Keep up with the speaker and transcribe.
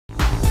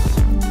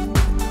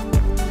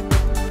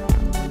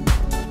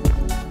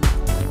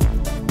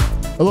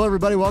Hello,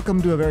 everybody.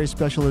 Welcome to a very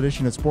special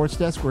edition of Sports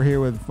Desk. We're here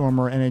with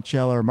former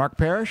NHLer Mark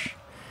Parrish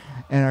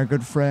and our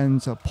good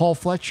friends Paul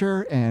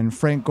Fletcher and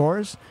Frank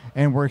Gores,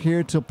 and we're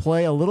here to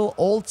play a little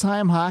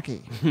old-time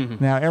hockey.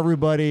 Now,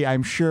 everybody,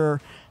 I'm sure,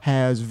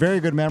 has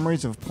very good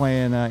memories of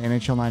playing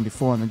NHL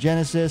 94 on the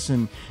Genesis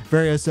and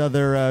various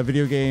other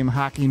video game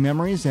hockey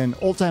memories, and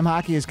old-time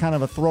hockey is kind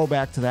of a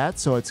throwback to that,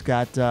 so it's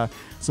got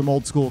some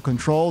old-school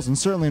controls and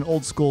certainly an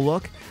old-school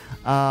look.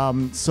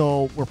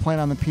 So we're playing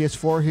on the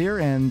PS4 here,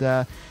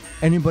 and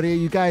anybody,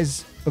 you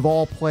guys have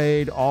all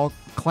played all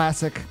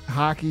classic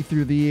hockey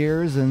through the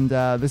years, and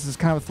this is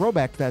kind of a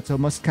throwback to that, so it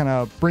must kind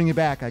of bring you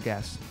back, I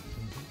guess.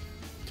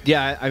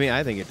 Yeah, I mean,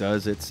 I think it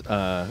does. It's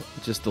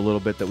just a little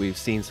bit that we've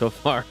seen so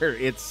far.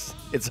 It's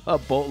a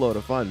boatload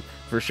of fun,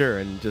 for sure,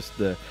 and just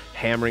the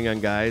hammering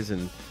on guys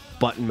and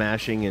button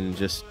mashing and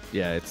just,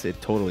 yeah,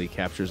 it totally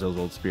captures those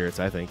old spirits,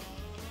 I think.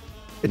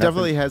 It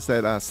definitely has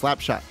that slap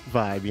shot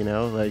vibe, you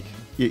know? Like,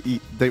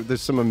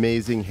 there's some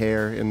amazing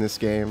hair in this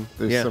game.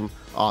 There's some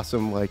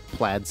awesome, like,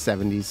 plaid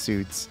 70s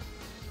suits.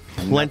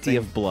 Plenty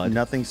of blood.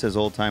 Nothing says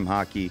old-time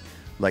hockey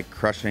like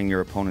crushing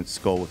your opponent's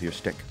skull with your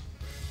stick.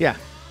 Yeah.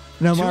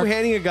 Now, Mark,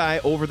 Two-handing a guy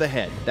over the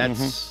head.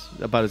 That's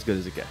about as good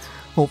as it gets.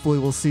 hopefully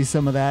we'll see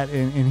some of that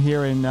in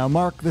here. And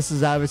Mark, this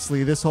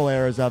whole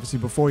era is obviously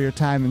before your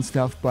time and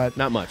stuff, but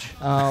Not much.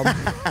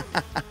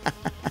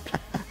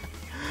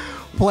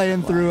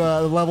 playing through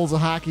the levels of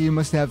hockey, you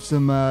must have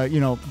some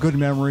good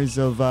memories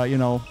of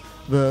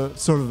the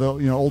sort of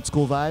the old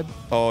school vibe.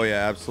 Oh,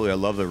 yeah, absolutely. I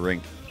love the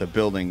rink. The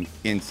building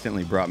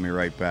instantly brought me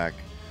right back.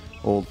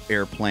 Old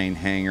airplane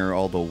hangar,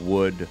 all the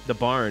wood. The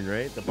barn,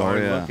 right? The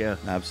barn look, yeah.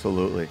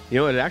 Absolutely. You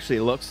know, it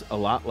actually looks a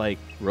lot like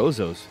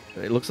Rozo's.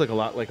 It looks like a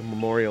lot like a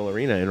Memorial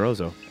Arena in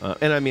Rozo.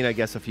 And I mean, I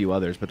guess a few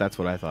others, but that's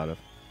what I thought of.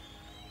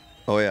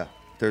 Oh, yeah.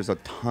 There's a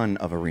ton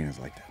of arenas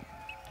like that.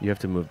 You have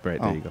to move right.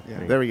 There you go.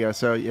 Yeah, there we go.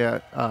 So,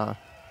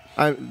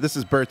 this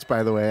is Bertz,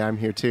 by the way. I'm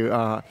here, too.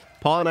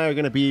 Paul and I are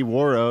going to be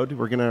Warroad.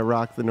 We're going to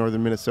rock the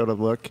Northern Minnesota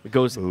look. It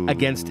goes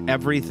against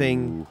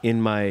everything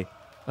in my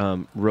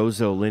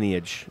Rozo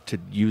lineage to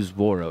use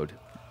Warroad,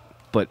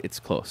 but it's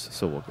close,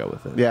 so we'll go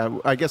with it. Yeah,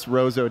 I guess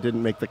Rozo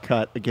didn't make the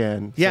cut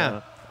again.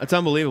 Yeah, it's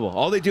unbelievable.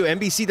 All they do,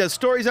 NBC does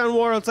stories on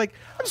Warroad. It's like,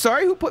 I'm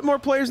sorry, who put more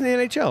players in the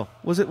NHL?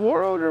 Was it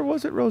Warroad or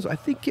was it Rozo? I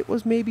think it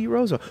was maybe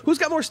Rozo. Who's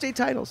got more state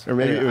titles? Or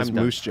maybe it was I'm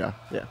done. Moose Jaw.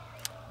 Yeah.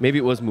 Maybe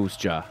it was Moose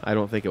Jaw. I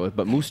don't think it was,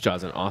 but Moose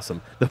Jaw's an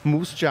awesome. The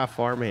Moose Jaw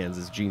farmhands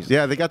is genius.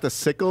 Yeah, they got the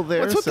sickle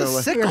there. What's with the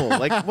sickle?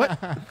 Like, what?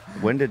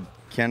 When did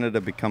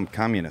Canada become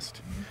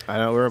communist? I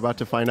know, we're about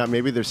to find out.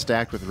 Maybe they're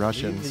stacked with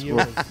Russians.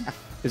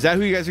 Is that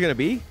who you guys are going to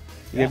be? You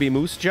going to be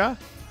Moose Jaw?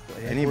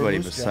 Anybody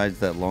besides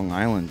that Long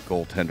Island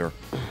goaltender.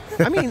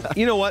 I mean,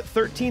 you know what?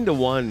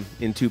 13-1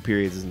 in 2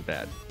 periods isn't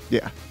bad.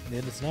 Yeah.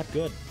 And it's not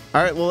good.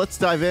 All right, well, let's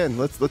dive in.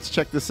 Let's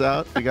check this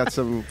out. We got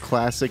some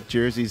classic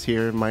jerseys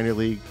here, minor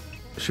league.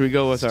 Should we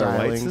go with our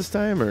whites Stylings. this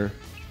time, or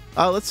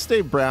Let's stay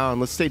brown.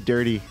 Let's stay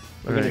dirty.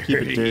 We're going to keep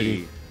it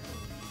dirty.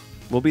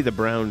 we'll be the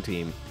brown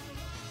team?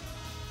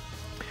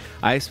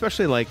 I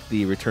especially like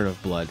the return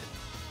of blood.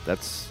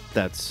 That's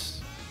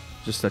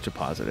just such a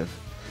positive.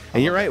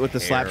 And you're right with the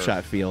slap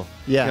shot feel.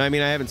 Yeah. You know, I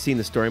mean, I haven't seen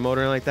the story mode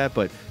or anything like that,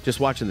 but just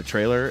watching the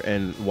trailer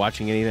and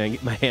watching anything I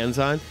get my hands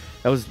on,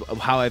 that was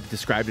how I've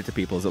described it to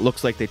people. Is it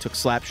looks like they took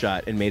slap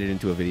shot and made it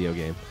into a video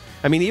game.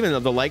 I mean, even though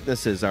the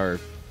likenesses are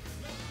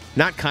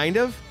not kind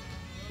of.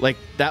 Like,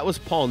 that was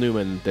Paul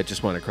Newman that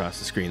just went across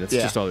the screen. That's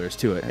just all there is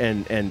to it.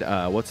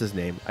 And what's his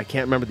name? I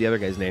can't remember the other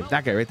guy's name.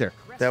 That guy right there.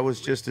 That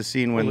was just a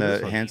scene when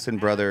the Hanson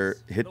brother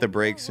hit the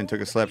brakes and took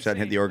a slap shot and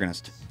hit the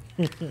organist.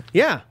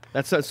 Yeah,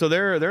 that's so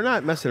they're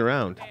not messing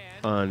around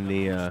on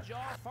the. All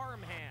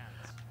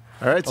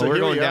right, so we're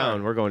here going we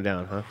down. are. We're going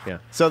down, huh? Yeah.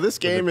 So this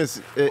game is,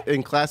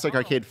 in classic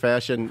arcade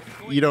fashion,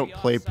 you don't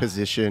play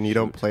position. You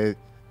don't play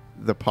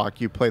the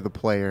puck. You play the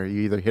player.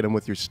 You either hit him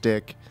with your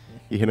stick,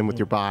 you hit him with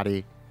your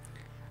body.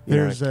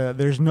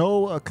 There's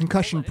no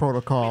concussion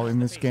protocol in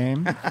this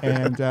game,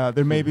 and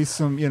there may be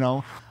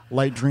some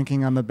light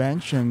drinking on the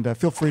bench, and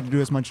feel free to do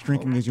as much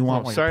drinking as you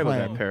want. While Sorry you're about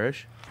playing. that,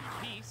 Parrish.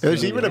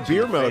 There's even a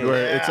beer mode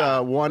where it's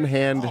a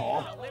one-hand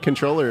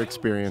controller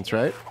experience,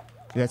 right?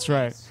 That's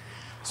right.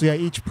 So yeah,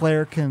 each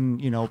player can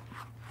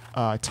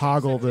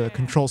toggle the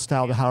control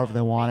style to however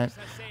they want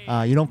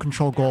it. You don't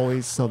control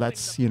goalies, so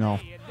that's a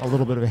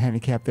little bit of a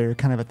handicap there. You're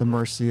kind of at the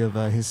mercy of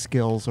his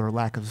skills or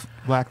lack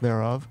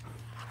thereof.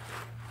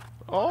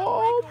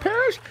 Oh,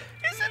 Parrish!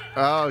 Is it?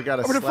 Oh, got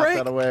to Over to slap Frank.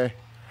 that away.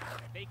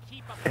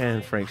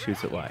 And Frank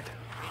shoots it wide.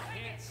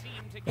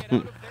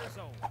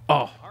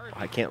 Oh,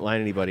 I can't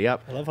line anybody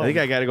up. I think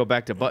I got to go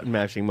back to button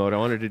mashing mode. I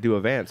wanted to do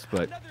advanced,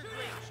 but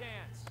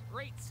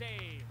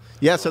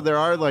Yeah, so there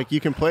are, you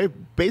can play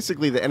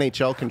basically the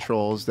NHL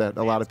controls that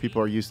a lot of people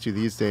are used to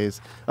these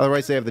days.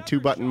 Otherwise, they have the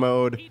 2-button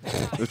mode,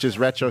 which is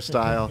retro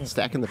style.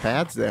 Stacking the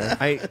pads there.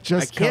 I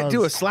can't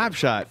do a slap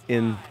shot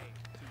in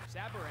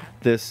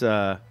this.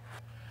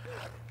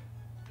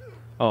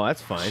 Oh,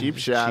 that's fine. Cheap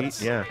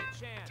shots. Yeah.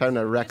 Time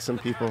to wreck some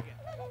people.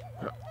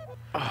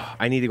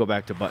 I need to go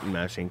back to button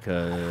mashing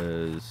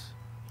because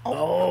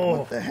Oh,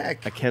 what the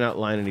heck? I cannot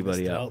line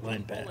anybody The up.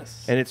 outline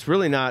pass. And it's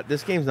really not,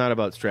 this game's not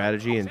about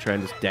strategy and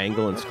trying to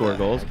dangle and score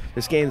goals.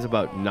 This game's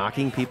about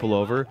knocking people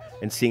over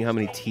and seeing how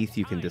many teeth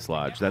you can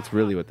dislodge. That's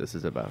really what this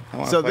is about. I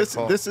wanna So fight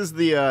Paul. this is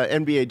the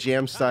NBA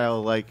Jam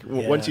style. Like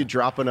once you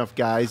drop enough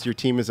guys, your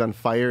team is on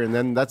fire, and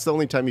then that's the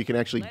only time you can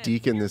actually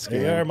deacon this There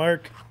you are, game.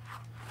 Mark.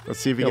 Let's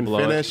see if we He'll can blow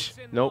it. finish.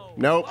 Nope.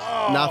 Nope,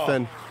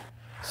 nothing.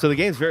 So the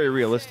game's very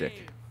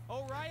realistic.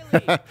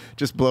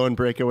 Just blowing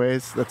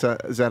breakaways.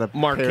 Is that a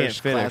Mark can't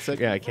Parrish finish. classic?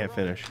 Yeah, I can't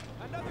finish.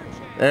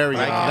 There we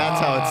go. That's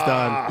how it's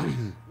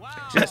done.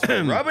 Just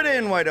rub it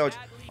in, Whiteout.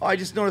 Oh, I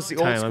just noticed the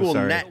old I'm school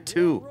sorry. net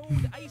too.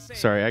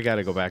 Sorry, I got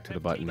to go back to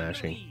the button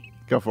mashing.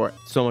 Go for it.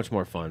 So much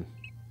more fun.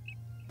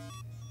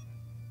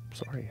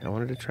 Sorry, I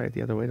wanted to try it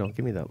the other way. Don't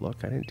give me that look.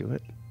 I didn't do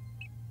it.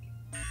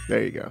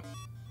 There you go.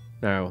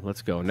 All right, well,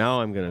 let's go.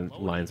 Now I'm going to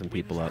line some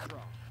people up.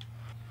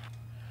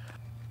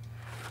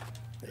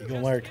 There you go,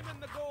 Mark.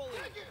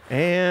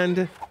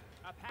 And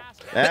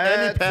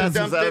That's passes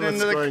dumped out it of the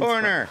into the scoring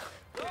corner.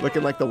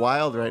 Looking like the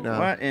Wild right now.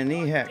 What in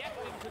the heck?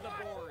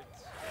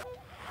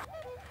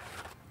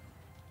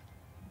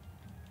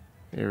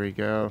 Here we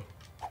go.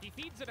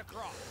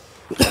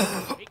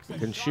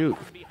 couldn't shoot.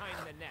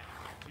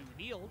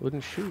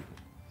 Wouldn't shoot.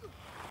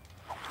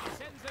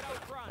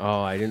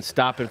 Oh, I didn't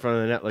stop in front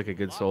of the net like a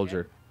good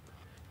soldier.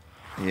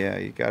 Yeah,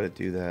 you got to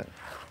do that.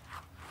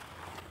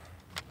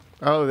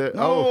 Oh,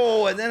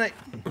 Oh, and then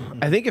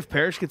I think if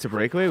Parrish gets a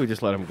breakaway, we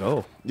just let him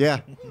go. yeah.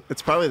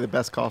 It's probably the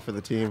best call for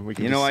the team. We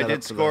can you just know, I set did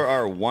up for score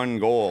our one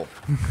goal.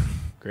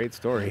 Great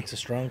story. It's a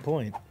strong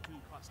point.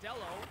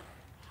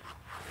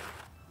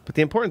 But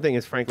the important thing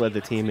is Frank led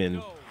the team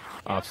in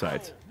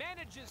offsides.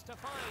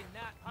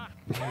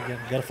 You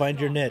gotta find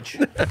your niche.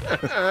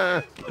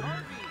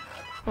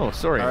 Oh,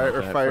 sorry. All right, about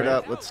we're that, fired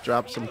Frank. up. Let's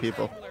drop some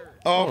people.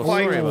 Oh,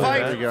 fight, sorry about fight,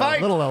 that. There you go.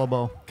 fight. Little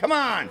elbow. Come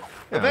on.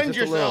 Avenge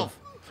just a little.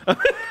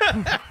 yourself.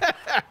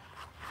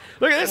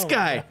 Look at this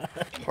guy.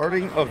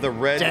 Parting of the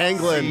Red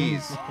Dangling.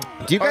 Seas.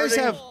 Do you guys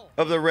Parting have...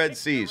 of the Red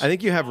Seas. I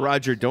think you have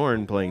Roger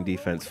Dorn playing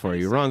defense for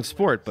you. Wrong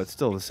sport, but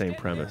still the same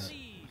premise.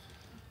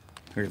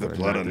 Here's the Knock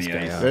blood on this the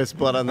guy ice. out. There's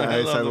blood on the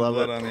ice. I the love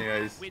blood it. on the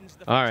ice.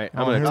 All right,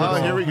 I'm going to...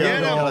 Oh, here we go. Get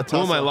him. Got a Who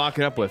am I tussle.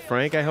 locking up with?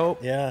 Frank, I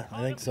hope? Yeah,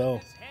 I think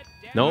so.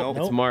 Nope, Nope.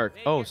 it's Mark.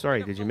 Oh,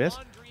 sorry. Did you miss?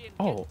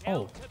 Oh.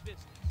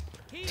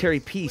 Terry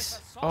Peace.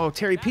 Oh,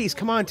 Terry Peace.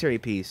 Come on, Terry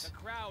Peace.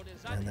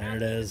 And there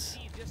it is.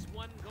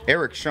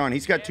 Eric Sean.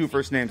 He's got two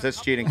first names. That's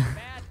cheating.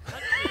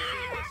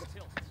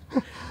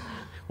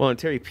 Well, and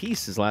Terry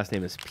Peace, his last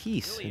name is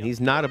Peace, and he's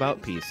not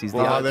about peace. He's the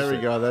Oh, opposite. there we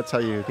go. That's how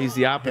you He's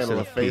the opposite handle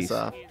a of peace.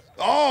 face-off.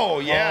 Oh,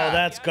 yeah. Oh,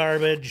 that's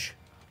garbage.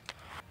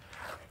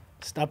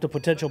 Stop the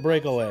potential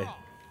breakaway.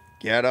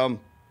 Get him.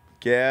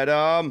 Get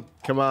him.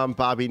 Come on,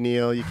 Bobby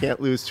Neal. You can't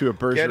lose to a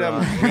Get him.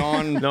 Bergeron.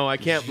 Jean. No, I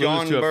can't Jean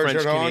lose to a French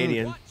Bergeron.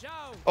 Canadian.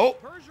 Oh.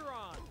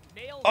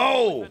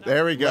 Oh.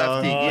 There we go.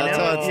 Lefty. You That's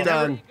never- how you it's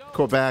done.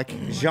 Quebec.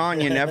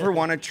 Jean, you never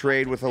want to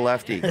trade with a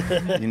lefty.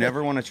 You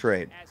never want to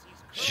trade.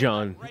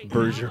 Jean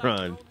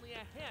Bergeron.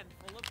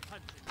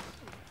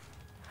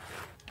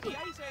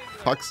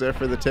 Puck's there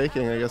for the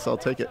taking. I guess I'll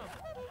take it.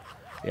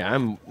 Yeah,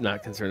 I'm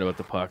not concerned about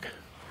the puck.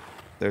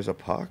 There's a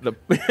puck. The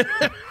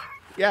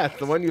yeah, it's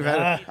the one you've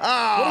had.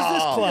 What is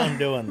this clown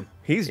doing?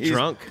 He's He's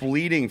drunk.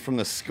 bleeding from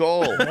the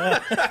skull.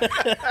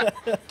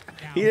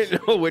 He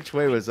didn't know which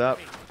way was up.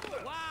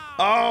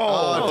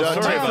 Oh,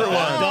 sorry sorry about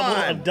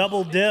that. A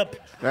double dip.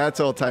 That's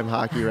old-time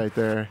hockey right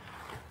there.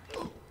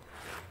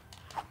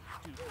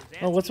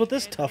 Oh, what's with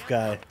this tough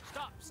guy?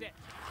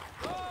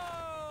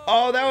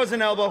 Oh, that was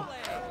an elbow.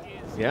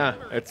 Yeah,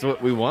 that's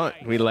what we want.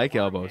 We like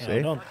elbows,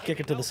 eh? Don't kick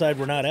it to the side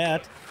we're not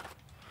at.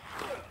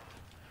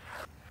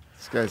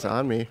 This guy's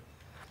on me.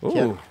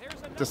 Ooh,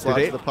 Dislodge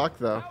Did they- the puck,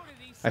 though.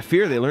 I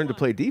fear they learned to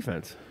play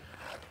defense.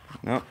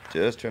 No,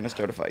 just trying to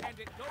start a fight.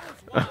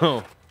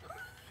 Oh,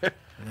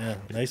 Yeah,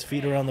 nice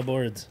feet around the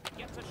boards.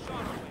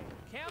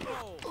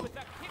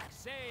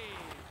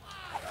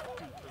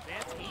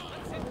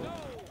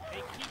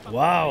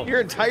 Wow.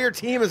 your entire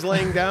team is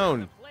laying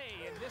down.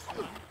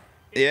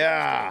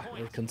 Yeah.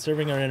 We're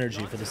conserving our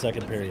energy for the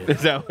second period.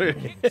 Is that what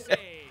it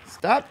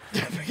Stop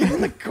dipping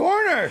in the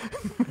corner.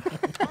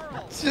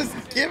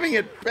 Just giving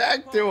it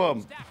back to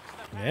him.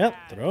 Yep,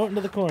 throw it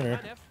into the corner.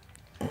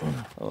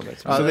 Oh,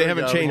 that's Oh, So there they we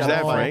haven't go. We changed got that,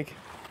 a ball. Frank.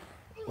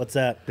 What's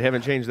that? They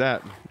haven't changed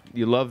that.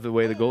 You love the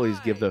way the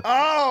goalies give the.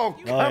 Oh,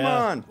 come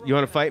yeah. on. You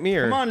want to fight me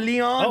or? Come on,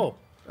 Leon. Oh,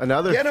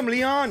 Another. Get him,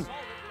 Leon.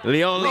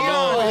 Leon.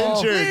 Oh,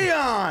 injured.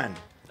 Leon.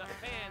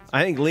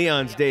 I think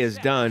Leon's day is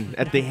done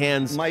at the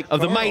hands Mike of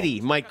the Carl.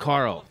 mighty Mike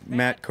Carl.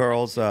 Matt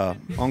Carl's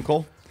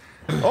uncle.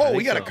 Oh,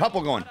 we got a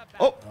couple going.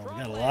 Oh, we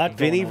got a lot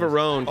Vinny going on.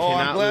 Verone. Oh, I'm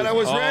cannot glad lose. I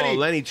was ready. Oh,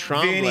 Lenny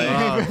Trombley.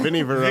 Vinny.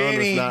 Vinny Verone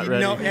Vinny. is not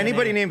ready. No,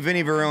 anybody named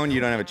Vinny Verone, you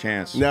don't have a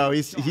chance. No,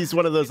 he's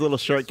one of those little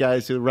short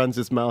guys who runs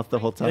his mouth the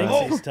whole time.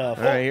 Thinks he's tough.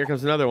 All right, here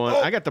comes another one.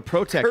 Oh, I got the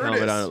Protect Curtis.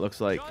 helmet on. It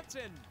looks like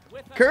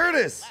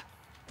Curtis.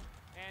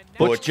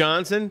 Butch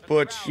Johnson.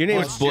 Butch. Your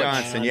name's Butch.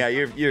 Johnson. Yeah,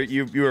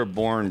 you were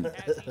born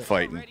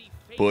fighting.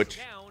 Butch.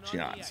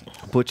 Johnson.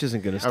 Butch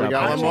isn't going to Oh, we stop.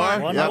 got one punching. more?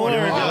 One Yeah, more.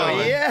 here we go.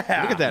 Oh, yeah.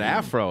 Look at that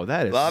afro.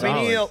 That is Bobby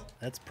solid. Neal.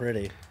 That's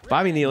pretty.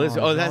 Bobby Neal is.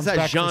 Oh, that's John's that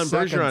back Jean for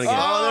Bergeron seconds. again.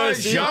 Oh,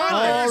 there's Jean.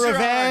 Oh,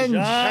 revenge.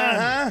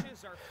 Uh-huh.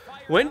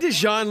 When did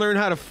Jean learn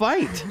how to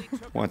fight?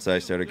 Once I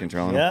started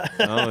controlling him.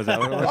 Yeah. Oh, is that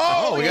what it was?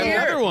 Oh, we got here.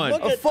 another one.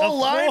 Look A at full the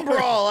line floor.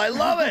 brawl. I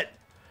love it.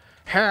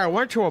 Hey, I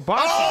went to a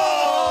box.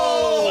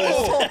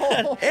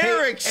 Oh!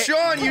 Eric,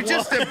 Sean, you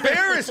just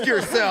embarrassed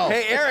yourself.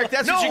 Hey, Eric,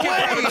 that's no what you way!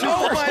 get. for having two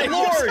Oh first my names.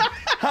 lord!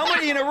 How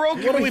many in a row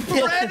can we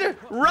pull? Fred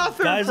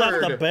Rutherford. Guys off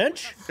the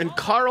bench? And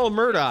Carl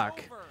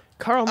Murdoch.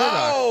 Carl Murdoch.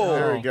 Oh!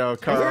 There we go,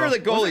 Carl. Where are the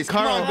goalies?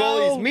 Come on,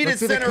 goalies. Meet at Let's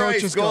see the center ice,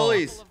 coaches go.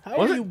 goalies. How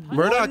Was are it? you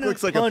Murdoch one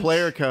looks like a punch?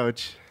 player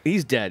coach.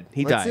 He's dead.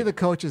 He Let's see died. the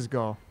coaches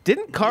go.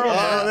 Didn't Carl?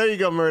 Oh, there you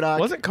go, Murdoch.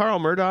 Wasn't Carl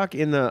Murdoch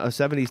in a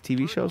 70s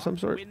TV show of some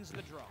sort?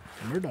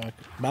 Murdoch.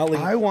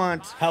 I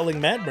want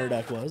Howling Mad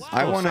Murdoch was.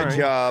 a sorry.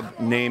 job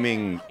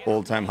naming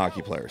old-time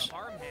hockey players.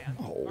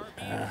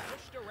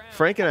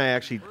 Frank and I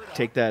actually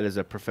take that as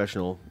a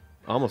professional,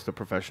 almost a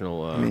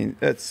professional. I mean,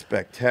 that's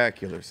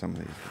spectacular, some of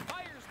these.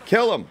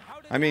 Kill him.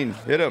 I mean,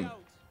 hit him.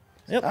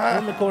 Yep,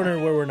 in the corner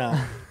where we're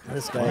now.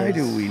 This guy Why is.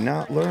 do we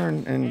not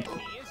learn? And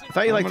I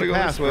thought you liked I'm to gonna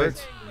go pass, this way.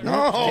 Bertz. No,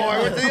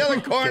 I went to the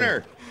other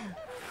corner.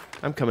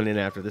 I'm coming in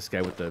after this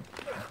guy with the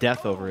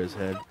death over his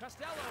head.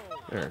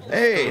 There.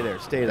 Hey, Stay there.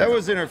 Stay there. that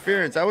was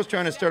interference. I was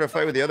trying to start a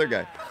fight with the other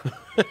guy.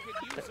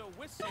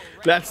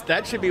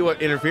 That should be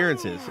what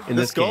interference is in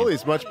This this game.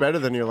 goalie's much better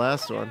than your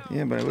last one.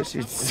 Yeah, but I wish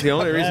you'd It's the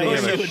only reason Yeah, you I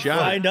have wish a you would shot.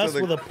 find us to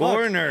the with a puck.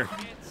 corner.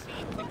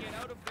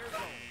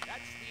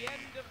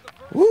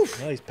 Well,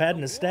 he's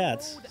padding his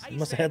stats. He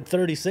must have had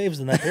 30 saves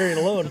in that period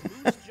alone.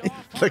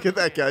 Look at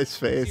that guy's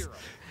face.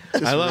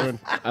 I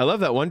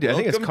love that one dude. I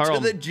think it's Welcome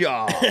Carl. to the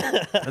job.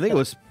 I think it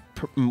was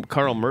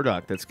Carl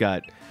Murdoch that's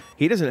got.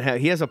 He doesn't have.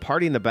 He has a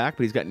party in the back,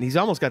 but he's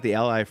almost got the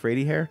Ally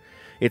Frady hair.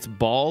 It's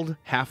bald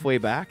halfway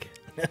back,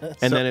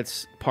 and then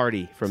it's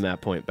party from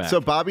that point back.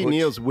 So Bobby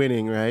Neal's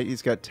winning, right?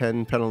 He's got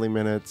 10 penalty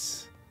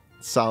minutes.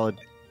 Solid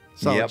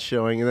Yep.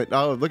 showing. And then,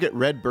 oh, look at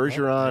Red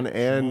Bergeron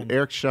and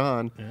Eric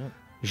Sean.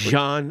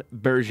 Jean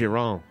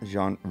Bergeron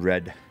Jean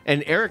Red.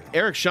 and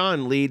Eric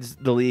Sean leads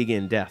the league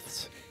in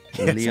deaths.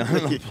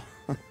 Leon.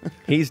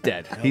 He's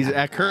dead. He's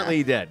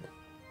currently dead.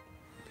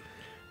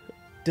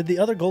 Did the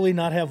other goalie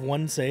not have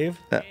one save?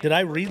 Did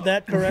I read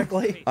that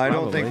correctly? I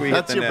don't think we hit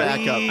That's the your net.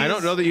 backup. I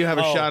don't know that you have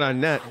a Oh. shot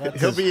on net.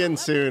 He'll be in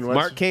soon. Once-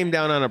 Mark came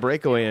down on a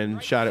breakaway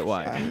and shot it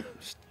wide.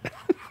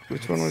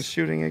 Which one was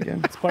shooting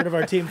again? It's part of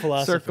our team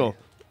philosophy. Circle.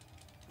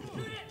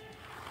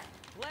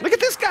 Look at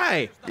this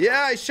guy.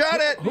 Yeah, I shot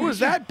it. Who is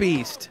that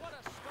beast?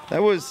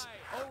 That was.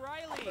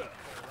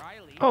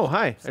 Oh,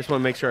 hi. I just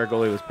want to make sure our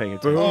goalie was paying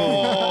attention.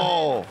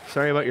 Oh.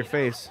 Sorry about your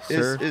face,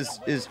 sir.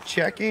 Is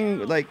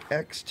checking like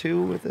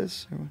X2 with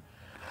this?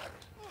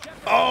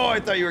 Oh, I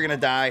thought you were gonna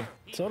die.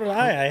 So did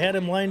I. I had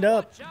him lined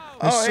up.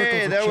 Oh, circles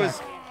hey, of that check.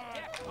 was.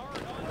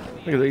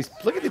 Look at these.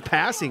 Look at the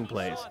passing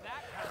plays.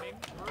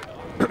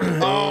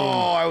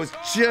 Oh, I was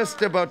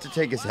just about to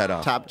take his head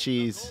off, Top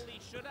cheese.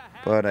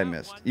 but I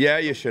missed. Yeah,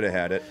 you should have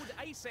had it.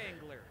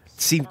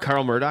 See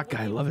Carl Murdoch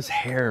guy. I love his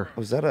hair.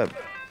 Was that a?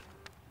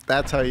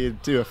 That's how you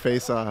do a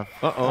face-off.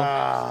 Uh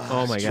oh.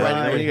 Oh my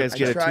God. When you guys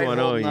get a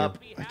 2-on-0, up.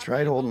 I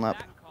tried holding up.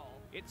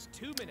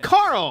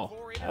 Carl.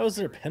 How is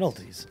there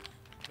penalties?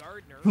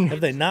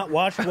 Have they not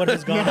watched what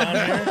has gone on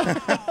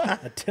here?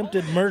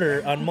 Attempted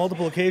murder on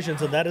multiple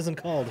occasions, and that isn't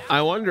called.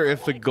 I wonder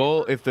if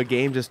the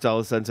game just all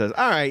of a sudden says,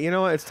 all right, you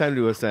know what? It's time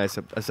to assess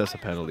a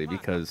penalty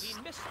because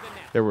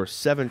there were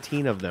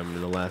 17 of them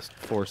in the last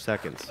 4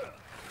 seconds.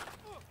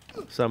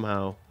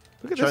 Somehow.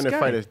 Look at Trying this to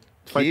guy. fight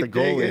the Keep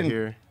goalie digging.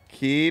 here.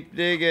 Keep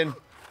digging.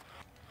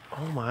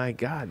 Oh my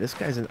God, this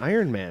guy's an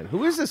Iron Man.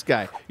 Who is this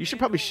guy? You should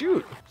probably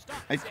shoot.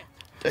 I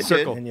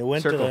Circle. And you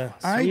went Circle. to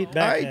the sweet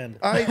backhand.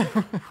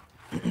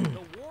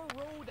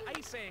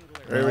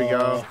 There we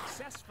go.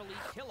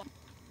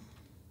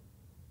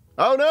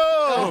 Oh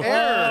no!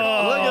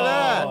 Error. Look at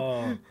that.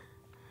 Oh.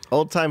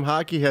 Old time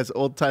hockey has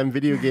old time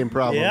video game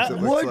problems. Yeah. it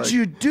looks What'd like.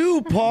 you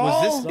do,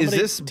 Paul? Is Somebody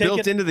this take built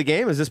it- into the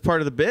game? Is this part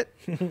of the bit?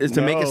 Is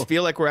to make us No.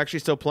 feel like we're actually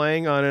still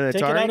playing on an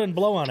Take it out Atari? and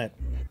blow on it.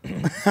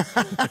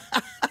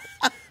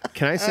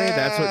 Can I say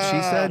that's what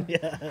she said?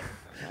 Yeah.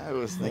 I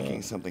was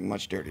thinking something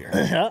much dirtier.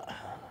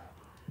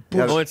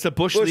 Oh, it's the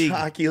Bush Bush League.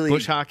 Hockey League.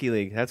 Bush Hockey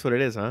League. That's what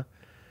it is, huh?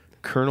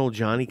 Colonel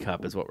Johnny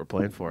Cup is what we're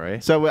playing for, eh?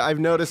 So I've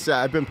noticed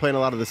I've been playing a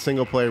lot of the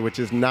single player, which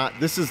is not.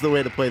 This is the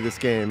way to play this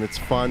game. It's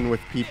fun with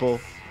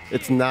people.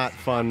 It's not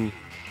fun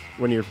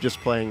when you're just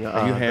playing.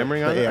 Are you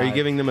hammering on it? Are you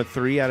giving them a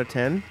 3 out of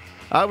 10?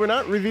 We're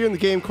not reviewing the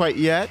game quite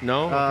yet.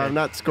 No? Okay. I'm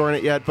not scoring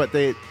it yet, but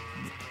the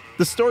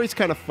story's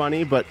kind of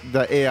funny, but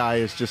the AI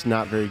is just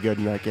not very good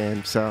in that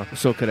game. So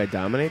So could I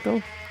dominate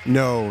though?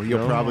 no, you'll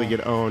No. probably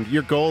get owned.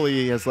 Your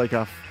goalie has like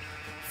a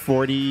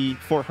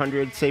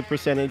 400 save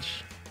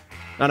percentage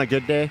on a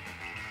good day.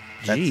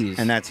 Jeez.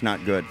 And that's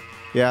not good.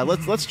 Yeah,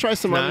 let's try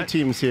some other Not-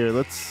 teams here.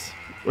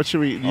 What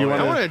should we? Do you I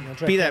want want Wanna to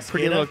try be that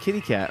pretty Cascada? little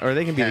kitty cat, or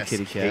they can be the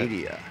kitty cat.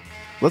 Cascadia.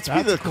 Let's be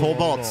That's the a cool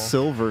Cobalt logo.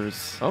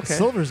 Silvers. Okay.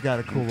 Silver's got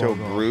a cool Pinto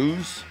logo.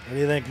 Brews. What do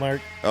you think, Mark?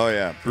 Oh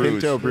yeah, brews.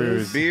 Pinto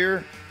Brews.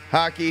 Beer.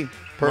 Hockey.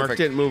 Mark Perfect.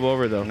 didn't move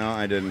over though. No,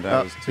 I didn't. Oh,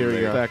 I was too here we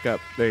late. go. Back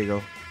up. There you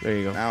go. There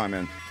you go. Now I'm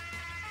in.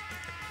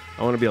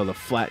 I want to be able to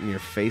flatten your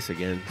face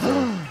again.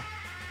 So.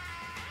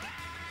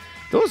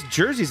 Those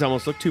jerseys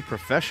almost look too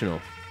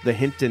professional. The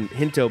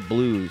Hinto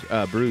Brews.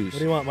 What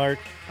do you want, Mark?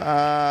 We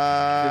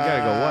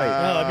gotta go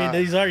white. No, I mean,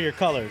 these are your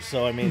colors,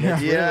 so I mean,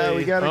 it's Yeah, really,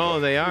 we got. Oh,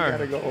 they are.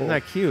 gotta go. Isn't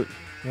that cute?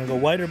 You want to go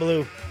white or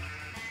blue?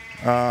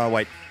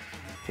 White.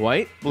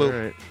 White? Blue. All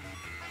right.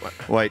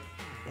 White.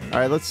 All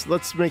right,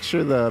 let's make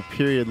sure the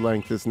period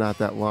length is not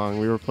that long.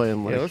 We were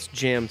playing like Yeah, let's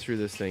jam through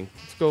this thing.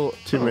 Let's go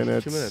 2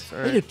 minutes. 2 minutes. All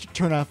You right. could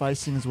turn off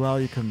icing as well.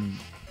 You can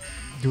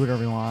do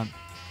whatever you want.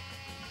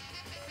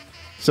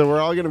 So we're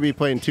all going to be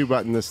playing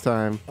 2-button this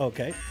time.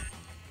 Okay.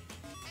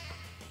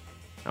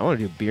 I want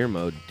to do beer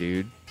mode,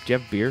 dude. Do you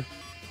have beer?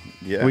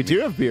 Yeah. We do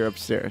have beer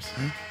upstairs.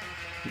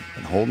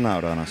 Been holding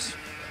out on us.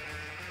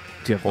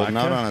 Do you have Holding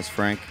vodka? out on us,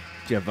 Frank.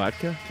 Do you have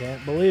vodka?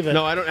 Can't believe it.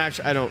 No, I don't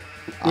actually. I don't.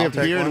 We I'll have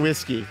take beer and one.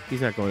 whiskey.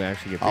 He's not going to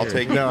actually get beer. I'll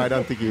take No, I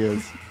don't think he is.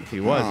 If he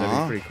was, that'd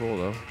Aw. be pretty cool,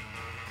 though.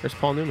 There's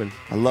Paul Newman.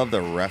 I love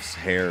the ref's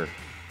hair.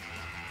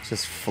 It's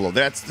just flow.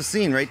 That's the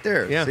scene right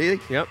there. Yeah. See?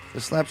 Yep.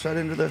 The slap shot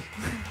into the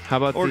How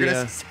about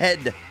organist's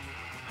head.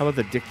 How about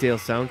the Dick Dale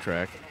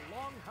soundtrack?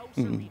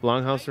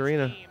 Longhouse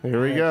Arena.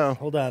 Here we go.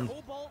 Hold on.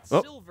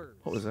 Oh,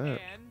 what was that?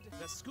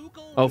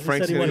 Oh, He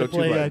Frank's said he gonna go wanted to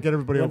play, 2-button. Yeah, get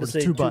everybody He over wanted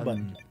to say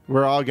 2-button.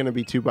 We're all going to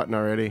be 2-button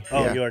already.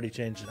 Oh, Yeah. you already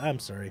changed it. I'm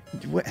sorry.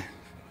 What?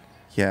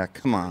 Yeah,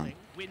 come on.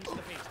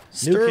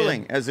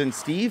 Sterling, as in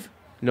Steve?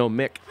 No,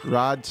 Mick.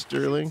 Rod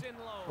Sterling.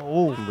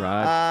 Oh,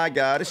 Rod. I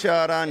got a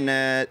shot on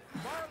net.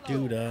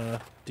 doo-da.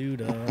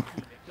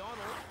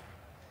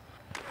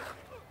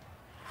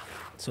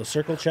 So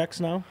circle checks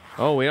now?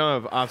 Oh, we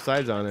don't have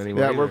offsides on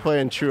anymore. Yeah, we're either.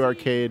 playing True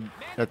Arcade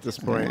at this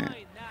point.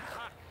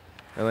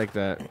 I like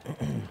that.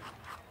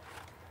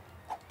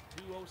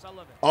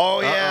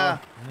 Oh, yeah.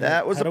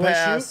 That was How a do I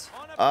pass.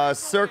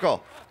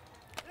 Circle.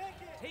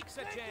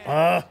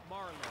 Oh,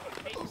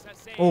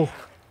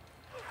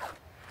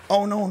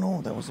 Oh,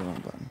 no. That was the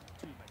wrong button.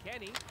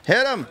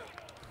 Hit him.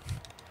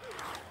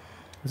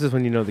 This is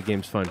when you know the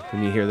game's fun,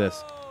 when you hear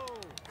this.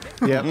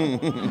 Yeah.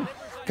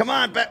 Come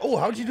on. Back. Oh,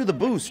 how'd you do the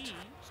boost?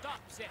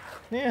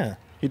 Yeah.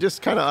 He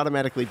just kind of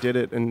automatically did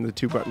it in the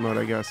 2-button mode,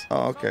 I guess.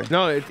 Oh, okay.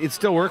 No, it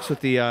still works with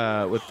the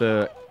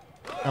L3.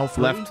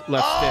 left stick.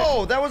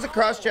 Oh, that was a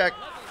cross check.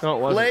 No,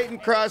 it wasn't.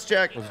 Blatant cross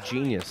check. It was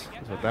genius.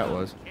 That's what that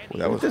was. That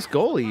Look was- at this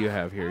goalie you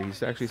have here.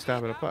 He's actually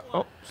stopping a puck.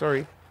 Oh,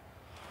 sorry.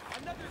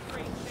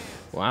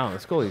 Wow,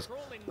 this goalie's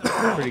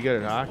pretty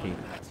good at hockey.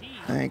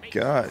 Thank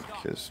God,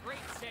 because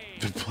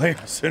the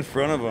players in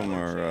front of him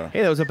are.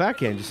 Hey, that was a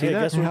backhand. You see Hey,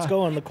 that? guess where it's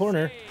going? The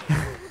corner.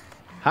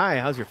 Hi,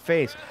 how's your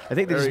face? I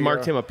think they just you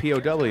marked go. him a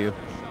POW.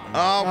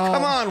 Oh,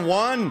 come on,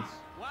 one.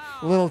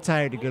 A little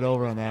tired to get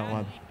over on that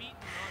one.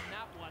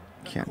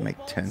 Can't make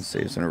 10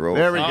 saves in a row.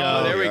 There we Oh,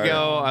 go. there we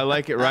go. I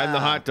like it. Riding the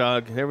hot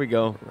dog. There we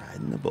go.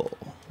 Riding the bull.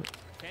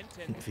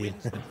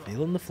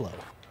 Feeling the flow.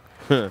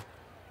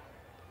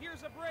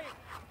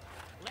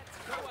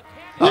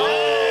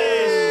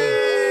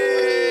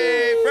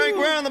 Hey, Frank,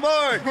 we're on the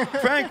board.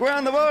 Frank, we're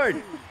on the board.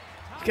 You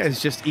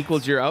guys just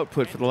equaled your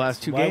output for the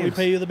last 2 Why games. we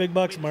pay you the big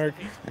bucks, Mark?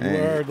 You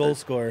Hey. are our goal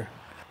scorer.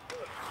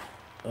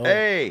 Oh.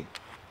 Hey.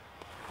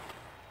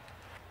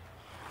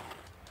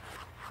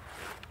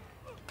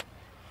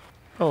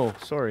 Oh,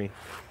 sorry.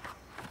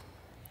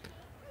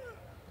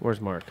 Where's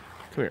Mark?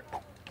 Come here.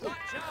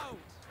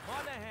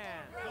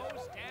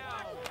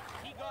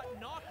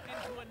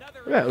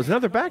 Yeah, it was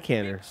another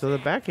backhander. So the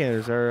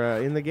backhanders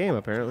are in the game,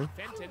 apparently.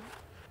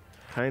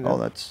 Kind of. Oh,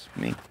 that's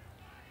me.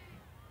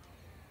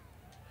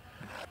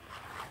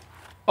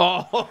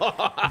 Oh,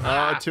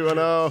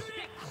 2-0.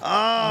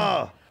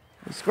 Oh,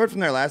 we scored from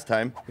there last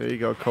time. There you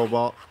go,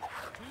 Cobalt.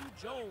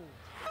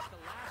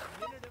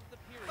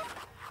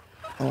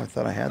 Oh, I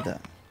thought I had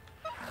that.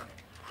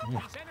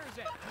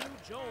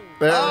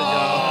 There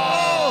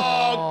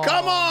Oh,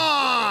 come we go.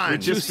 on! We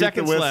just beat the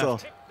seconds whistle.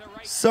 left.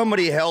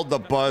 Somebody held the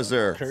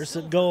buzzer.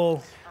 Cursed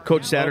goal.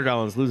 Coach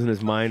Satterdahl's losing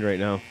his mind right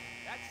now.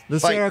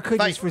 This Fight, era could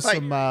fight, use for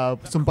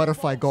fight. some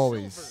butterfly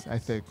goalies, I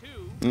think.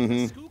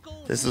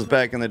 This is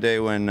back in the day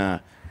when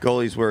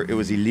goalies were, it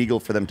was illegal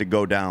for them to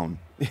go down.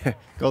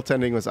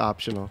 Goaltending was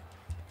optional.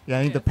 Yeah,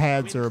 I think the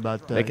pads are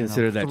about They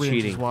consider that 3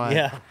 inches cheating. wide.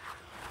 Yeah.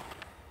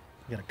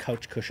 Got a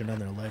couch cushion on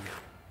their leg.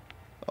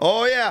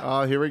 Oh, yeah.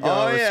 Oh, here we go.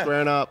 Oh, We're yeah.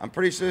 squaring up. I'm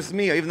pretty sure it's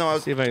me, even though I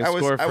was, See if I can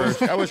score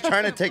I was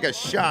trying to take a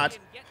shot.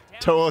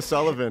 Toe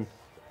O'Sullivan.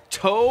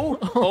 Toe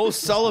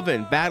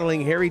O'Sullivan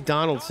battling Harry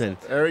Donaldson.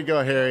 There we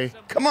go, Harry.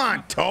 Come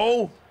on,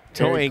 Toe.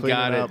 Toe Harry ain't cleaning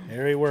got it. up.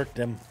 Harry worked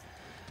him.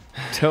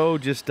 Toe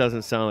just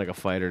doesn't sound like a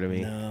fighter to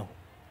me. No.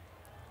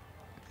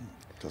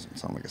 Doesn't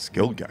sound like a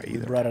skilled guy He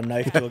either. brought a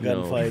knife to a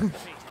No. gunfight.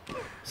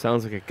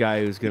 Sounds like a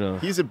guy who's gonna.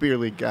 He's a beer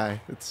league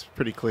guy. It's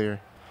pretty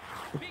clear.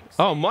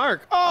 Oh,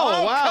 Mark! Oh,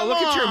 Oh, wow! come Look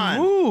at on.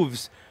 your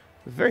moves.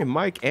 Very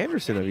Mike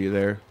Anderson of you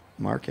there.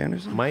 Mark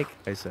Anderson? Mike,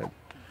 I said.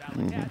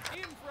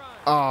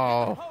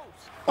 Oh.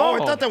 Oh, I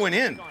thought that went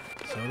in.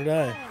 So did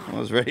I. I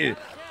was ready.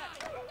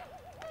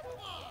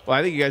 Well,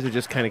 I think you guys are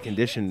just kind of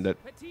conditioned that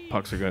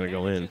pucks are going to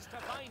go in.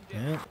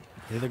 Yeah.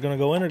 Either going to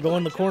go in or go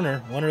in the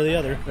corner, one or the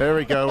other. There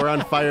we go. We're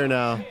on fire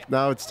now.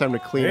 Now it's time to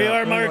clean There you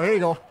are, up. Mark. There you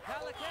go.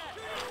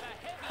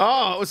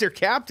 Oh, it was your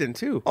captain,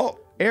 too. Oh,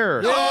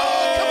 Error. oh,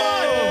 come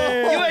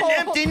on! You had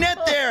an empty net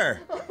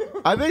there.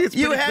 I think it's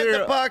You pretty had clear.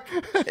 the puck,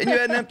 and you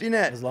had an empty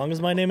net. As long as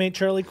my name ain't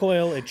Charlie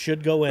Coyle, it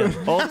should go in.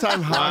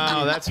 All-time hockey.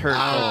 Wow, that's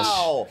hurtful.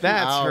 Ow.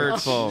 That's Ouch.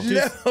 hurtful.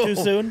 Too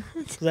soon?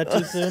 Is that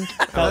too soon?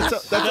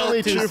 That's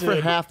only too true for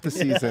soon. half the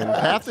season.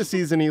 Half the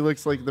season, he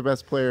looks like the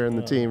best player in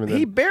the team, and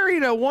He then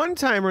buried a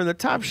one-timer in the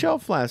top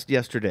shelf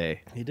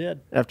yesterday. He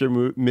did. after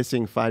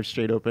missing 5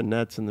 straight open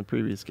nets in the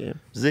previous game.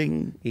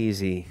 Zing.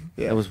 Easy.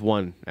 It was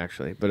one,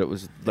 actually, but it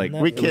was like...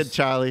 And We It kid,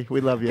 Charlie. We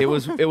love you.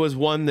 It was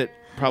one that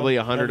probably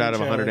 100 Love out of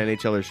you, 100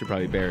 NHLers should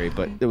probably bury,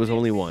 but it was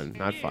only one,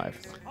 not 5.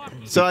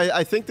 So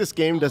I think this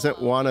game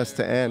doesn't want us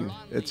to end.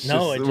 It's No,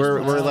 just, it just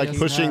we're wants like us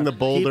pushing not. the Keep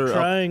boulder up.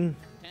 trying.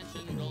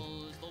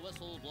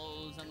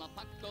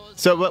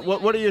 So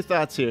what are your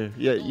thoughts here?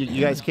 Yeah,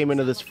 you guys came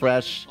into this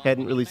fresh,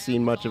 hadn't really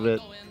seen much of it.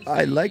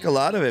 I like a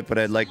lot of it, but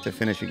I'd like to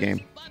finish a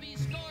game.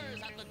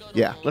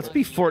 Yeah, Let's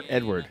be Fort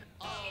Edward.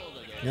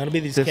 You want to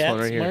be these This cats, one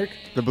right here. Mark?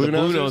 the Blue The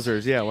Blue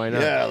Nosers. Nosers, yeah, why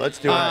not? Yeah, let's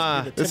do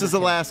it. This is the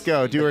last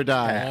go. Do or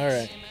die. All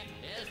right.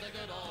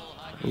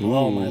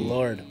 Oh, my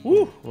Lord.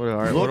 Woo. What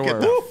are, Look what at are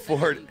the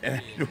Fort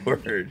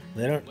Edward.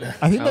 They don't.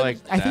 I think I that like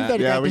I think that. that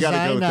Yeah, got we gotta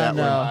go designed with that on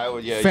one. I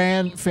would- yeah.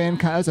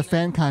 that was a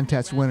fan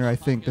contest winner. I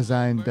think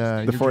designed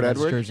your Fort guys'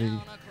 Edward? jersey.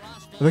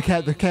 The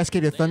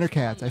Cascadia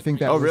Thundercats. I think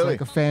that Oh, was really?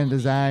 like a fan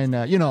design.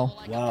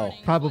 Wow.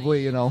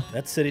 Probably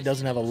That city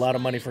doesn't have a lot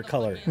of money for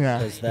color. Yeah.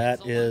 Because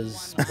that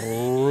is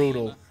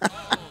brutal.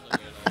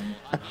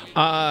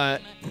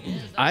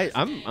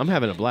 I'm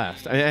having a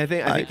blast. I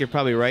think you're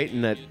probably right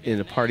in that in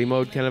a party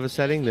mode kind of a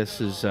setting. This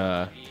is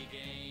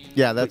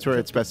Yeah, that's where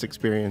it's best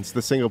experienced.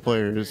 The single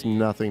player is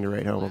nothing to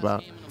write home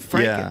about.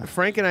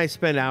 Frank and I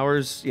spend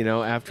hours,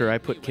 after I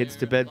put kids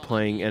to bed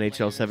playing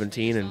NHL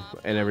 17 and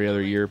every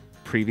other year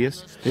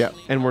previous. Yeah.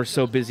 And we're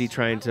so busy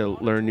trying to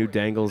learn new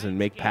dangles and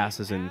make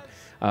passes and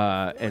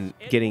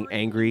getting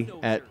angry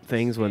at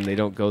things when they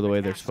don't go the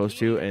way they're supposed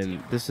to.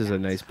 And this is a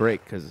nice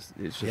break because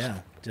it's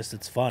just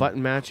It's fun.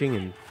 button matching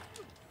and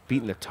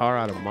beating the tar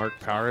out of Mark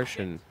Parrish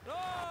and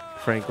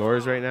Frank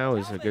Orrs right now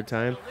is a good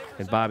time.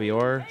 And Bobby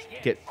Orr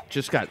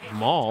just got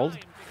mauled.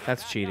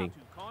 That's cheating.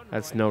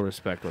 That's no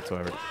respect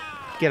whatsoever.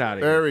 Get out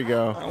of There here. we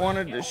go. I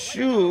wanted to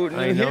shoot,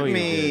 and I you know hit you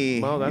me.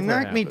 did. Well, that's you what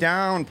knocked me happened.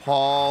 down,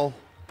 Paul.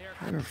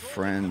 We're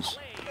friends.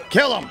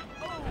 Kill him.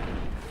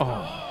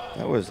 Oh,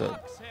 that was a.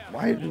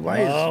 Why in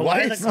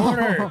the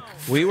corner.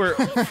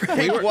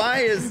 why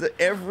is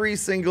every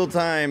single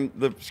time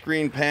the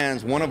screen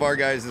pans, one of our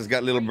guys has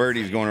got little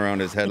birdies going around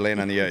his head laying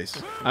on the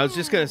ice? I was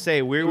just going to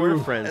say, we were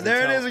friends. And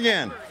there it is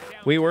again.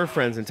 We were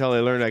friends until I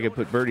learned I could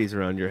put birdies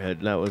around your head.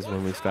 And that was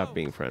when we stopped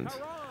being friends.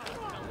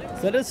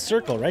 So that is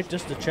circle, right?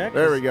 Just to check.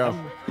 There we go.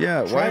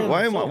 Yeah. Trying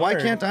so Why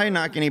hard. can't I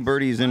knock any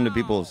birdies into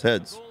people's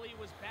heads?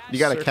 You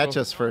got to Circle. catch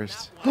us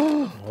first.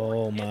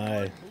 Oh,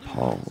 my.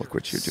 Paul, look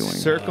what you're doing.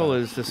 Circle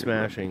is the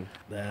smashing.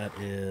 That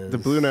is. The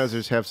Blue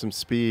Nosers have some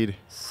speed.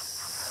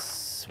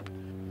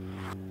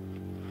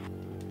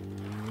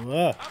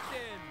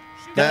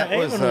 That Hey,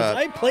 was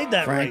I played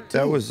that Frank. right.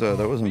 That was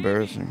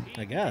embarrassing.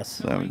 I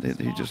guess.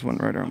 He just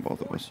went right around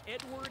both of us.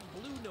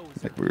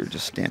 Like we were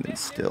just standing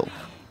still.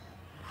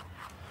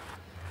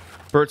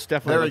 Bertz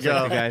definitely There we looks like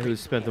go. the guy who's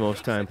spent the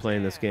most time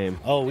playing this game.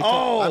 Oh, we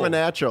I'm a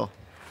natural.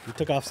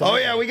 took off some. Oh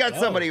yeah, we got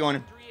somebody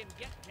going.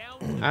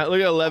 Look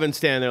at 11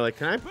 standing there like,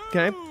 can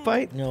I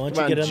fight? No, once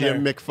Come you on, get in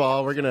Jim there.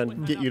 McFall. We're going to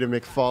get you to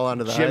McFall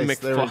onto the Jim ice.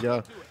 There we McFall.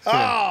 go.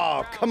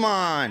 Oh, come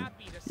on.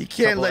 You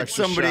can't Couple let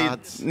extra somebody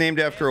shots. named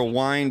after a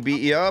wine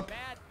beat you up.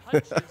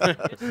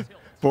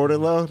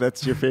 Borderlow,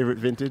 that's your favorite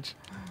vintage?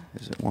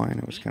 Is it wine?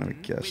 It was kind of a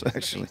guess,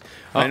 actually.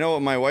 I know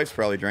my wife's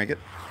probably drank it.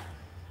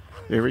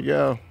 Here we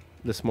go.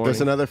 This morning.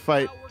 There's another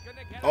fight.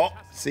 Oh,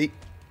 see?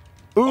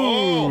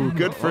 Ooh,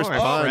 good first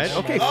All right, punch.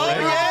 Fred. Okay, Oh,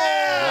 Fred.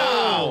 yeah!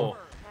 Wow.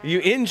 You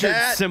injured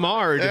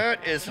Simard.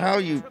 That is how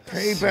you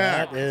pay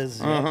back. That is.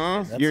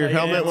 Uh-huh. that's Your how you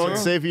helmet won't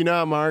answer. save you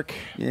now, Mark.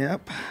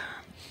 Yep.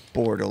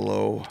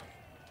 Bordelot.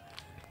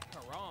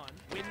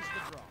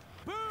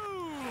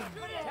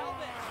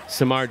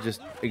 Simard just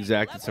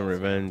exacted some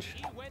revenge.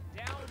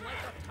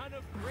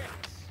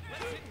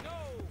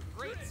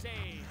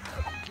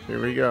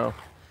 Here we go.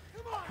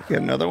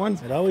 Get another one?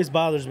 It always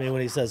bothers me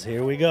when he says,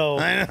 "Here we go."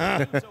 I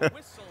know.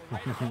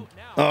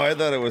 Oh, I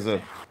thought it was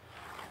a...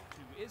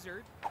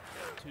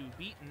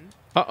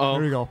 Uh-oh.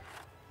 There we go.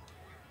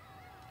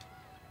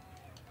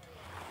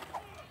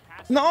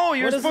 No,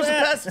 you're What is supposed that?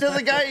 to pass to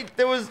the guy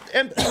that was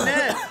empty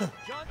net. Hey,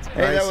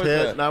 that Nice was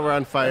hit. Now we're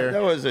on fire.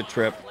 that was a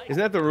trip.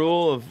 Isn't that the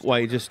rule of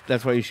why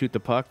that's why you shoot the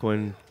puck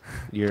when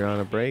you're on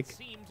a break?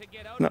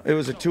 No, it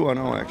was a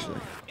 2-on-0, actually.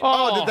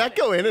 Oh, did that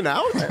go in and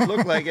out? It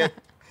looked like it.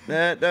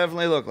 That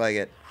definitely looked like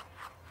it.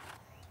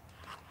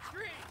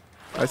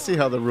 I see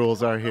how the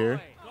rules are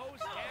here.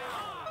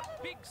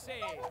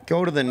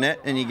 Go to the net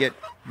and you get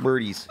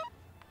birdies.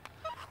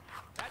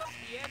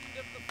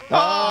 Oh,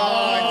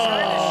 I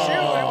tried to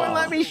shoot. It wouldn't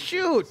let me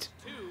shoot.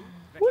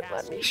 Wouldn't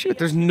let me shoot.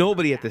 There's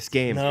nobody at this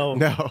game. No.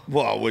 No.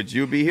 Well, would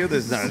you be here?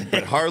 There's not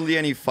but hardly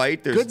any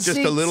fight. There's Good just a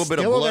seats little bit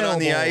of still blood on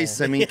the available.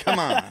 ice. I mean, come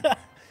on.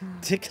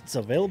 Tickets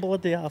available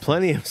at the office.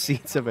 Plenty of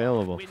seats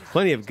available.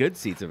 Plenty of good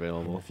seats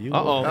available. If you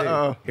Uh-oh.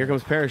 Uh-oh. Here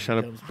comes Parrish on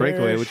a Comes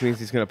breakaway, Parrish. which means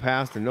he's going to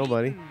pass to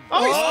nobody.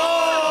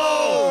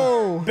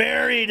 Oh!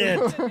 Buried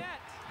it.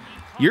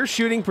 Your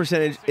shooting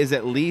percentage is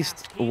at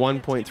least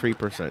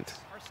 1.3%.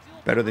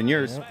 Better than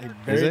yours. Well, he Is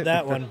buried it?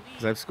 that one.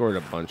 Because I've scored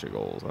a bunch of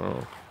goals. I don't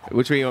know.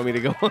 Which way you want me to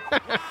go?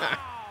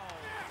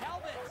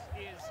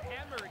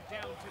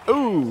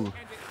 Ooh.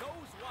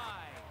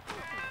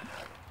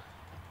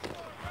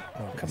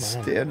 Oh, come on.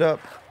 Stand up.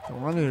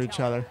 Don't run into each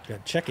other.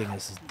 Good checking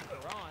this.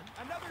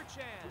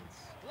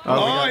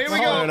 Oh, here we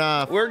Turn go.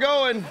 off. We're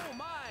going.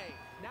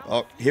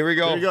 Oh, here we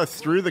go. Here we go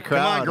through the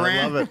crowd. Grant.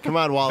 I love it. Come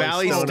on, Wally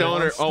Valley Stoner.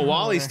 Stoner. Oh,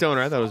 Wally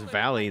Stoner. I thought it was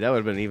Valley. That would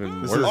have been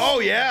even worse. is- Oh,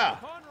 yeah.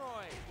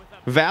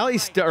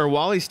 Or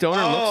Wally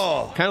Stoner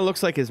Oh. kind of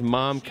looks like his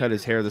mom cut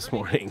his hair this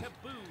morning.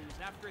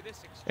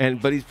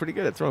 But he's pretty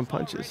good at throwing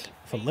punches.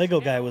 If a Lego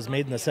guy was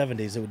made in the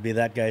 70s, it would be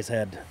that guy's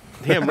head.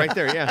 Him right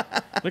there, yeah.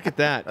 Look at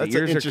that. That's The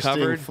an ears are interesting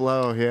covered.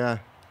 flow, yeah.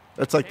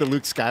 That's like the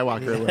Luke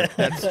Skywalker look.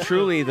 That's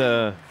truly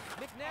the.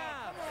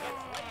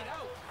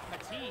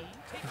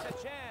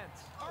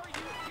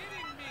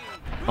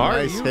 Are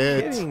Nice you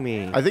hit. kidding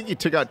me? I think you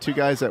took out two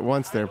guys at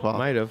once there, Paul.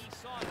 Might have.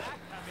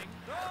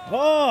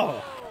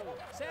 Oh!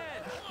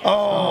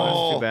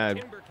 Oh. Too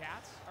bad.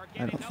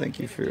 I don't think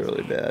you feel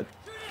really bad.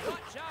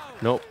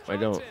 Nope, I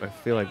don't.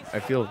 I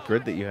feel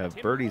good that you have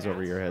birdies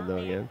over your head though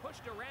again.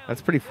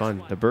 That's pretty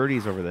fun. The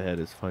birdies over the head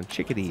is fun.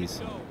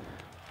 Chickadees.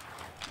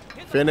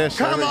 Finish.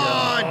 There Come we go.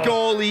 on,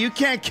 goalie. You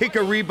can't kick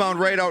a rebound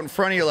right out in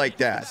front of you like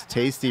that.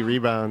 Tasty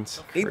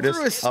rebounds. He Curtis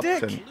threw a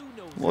stick. Upton.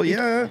 Well,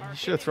 yeah. You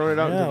should have thrown it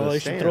out Yeah, into the well, you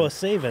should stand. throw a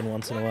save in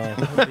once in a while.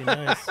 That would be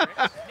nice.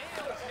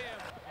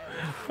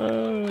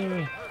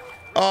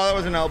 Oh, that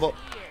was an elbow.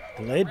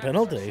 Delayed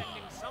penalty.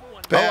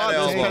 Bad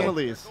those elbow.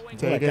 penalties.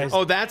 Take it.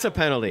 Oh, that's a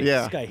penalty.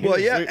 Yeah. This guy Well,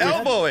 hit yeah, his-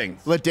 elbowing.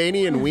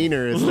 Ladanian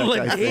Wiener is that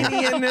guy's name.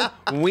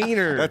 Ladanian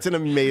Wiener. That's an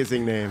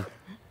amazing name.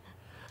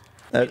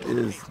 That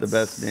is the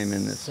best name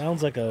in this.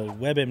 Sounds like a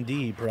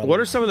WebMD problem. What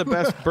are some of the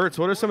best, Bertz,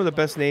 what are some of the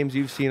best names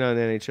you've seen on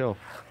NHL?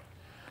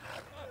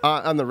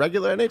 On the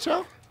regular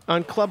NHL?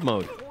 On club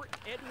mode.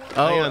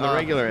 Oh, Yeah, on the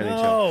regular NHL.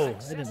 No,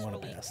 I didn't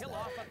want to pass that.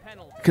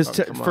 Because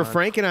come for on.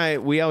 Frank and I,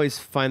 we always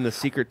find the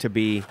secret to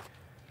be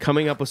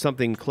coming up with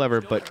something clever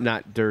but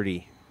not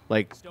dirty.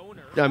 Like,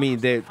 I mean,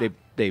 they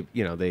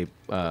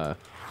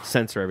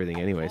censor everything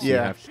anyway. So you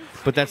Yeah. have-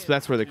 but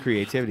that's where the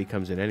creativity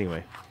comes in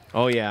anyway.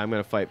 Oh yeah, I'm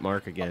gonna fight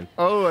Mark again.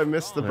 Oh, I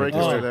missed the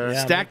breakaway Oh, there.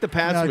 yeah. Stack the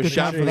pass No, with a good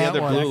shot job from the for other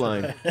that blue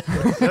one. line.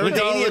 There we go.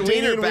 Ladanian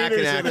Wiener back in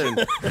Wiener's action.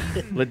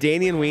 it.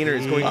 Ladanian Wiener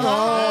is going.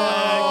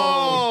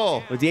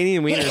 Oh!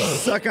 Ladanian Wiener.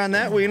 Suck on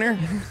that wiener.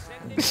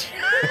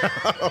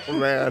 Oh,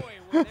 man.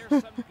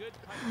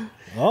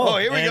 Oh,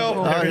 here we and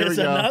go. There here we is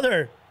go.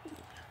 another.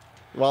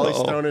 Wally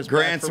Uh-oh. Stoner's back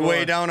Grant's for way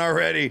more. down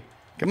already.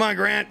 Come on,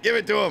 Grant. Give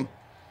it to him.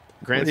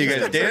 Grant's What are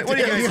you guys, what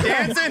are you guys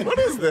dancing? What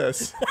is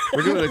this?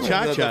 We're doing a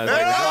cha-cha.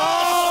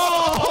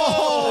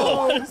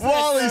 Oh!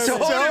 Wally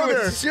Stoner Stoner.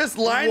 was just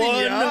lining you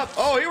One. up.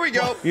 Oh, here we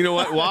go. You know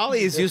what?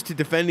 Wally is used to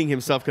defending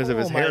himself because of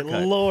his Oh, my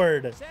haircut.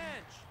 Lord.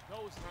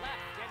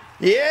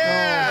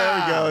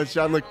 Yeah. There we go.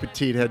 Jean-Luc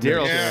Petit had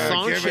Daryl. Yeah,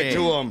 give it Sanchez.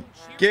 to him.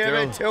 Give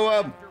it to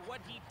him.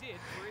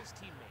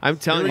 I'm Here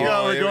telling we you,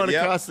 go. We're here- going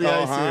yep. across the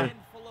ice here.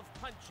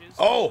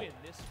 Oh,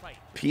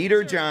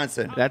 Peter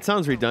Johnson. that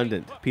sounds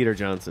redundant. Peter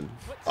Johnson.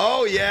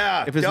 Oh,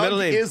 yeah. If his Doug middle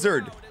name-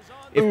 Izzard.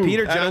 If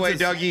Peter Out of the way,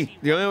 Johnson, Dougie.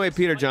 the only way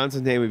Peter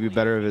Johnson's name would be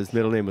better if his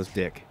middle name was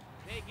Dick.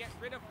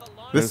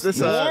 This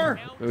More?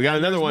 We got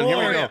another one. Here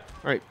we more. go. All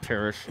right,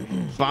 Parrish.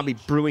 Bobby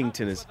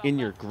Brewington is in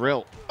your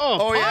grill.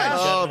 Oh, yeah.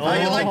 Oh, How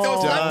you like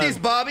those done.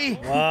 lefties, Bobby?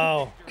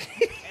 Wow.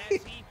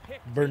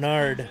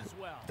 Bernard.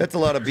 That's a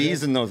lot of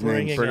B's in those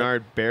Bringing names. it.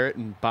 Bernard Barrett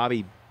and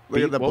Bobby.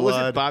 Look at the what was it?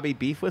 blood. Bobby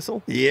Beef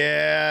Whistle.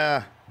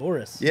 Yeah.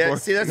 Boris. Yeah,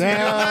 see, that's,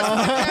 that's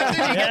what happens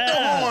when you get the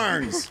Yeah.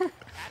 horns.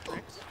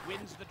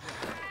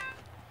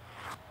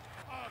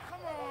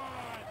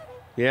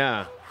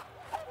 Yeah.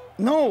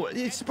 No,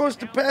 you're supposed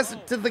to pass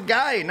it to the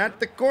guy, not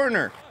the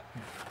corner.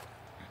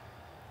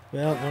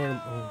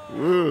 Well,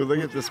 Ooh, look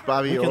at this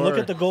Bobby we can Orr. look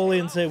at the goalie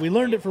and say, we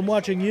learned it from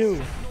watching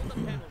you.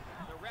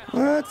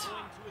 What?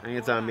 I think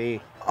it's on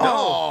me.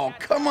 Oh,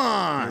 come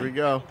Here we on.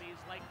 go.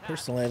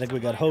 Personally, I think we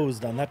got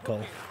hosed on that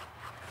call.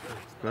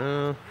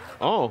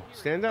 Oh,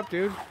 stand up,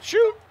 dude.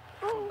 Shoot.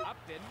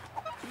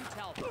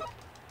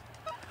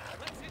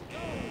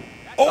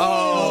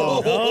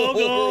 Oh, Oh,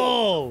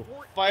 goal!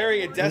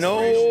 Firing a desperation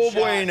no shot.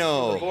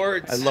 bueno.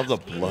 Boards. I love the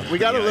blood. We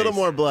got a on the little ice.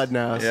 more blood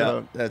now. Yeah,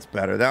 So that's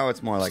better. Now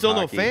it's more like Still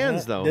no hockey.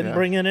 fans though. Didn't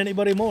bring in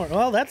anybody more.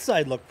 Well, that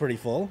side looked pretty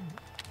full.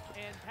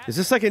 Is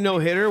this like a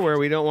no-hitter where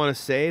we don't want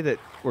to say that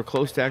we're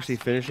close to actually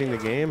finishing the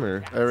game,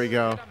 or there we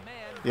go.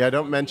 Yeah,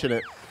 don't mention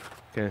it.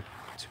 okay,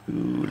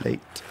 Too late.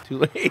 too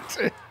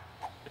late?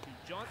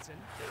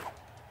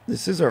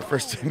 This is our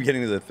first time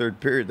getting to the third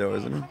period, though,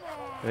 isn't it?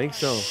 I think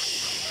so.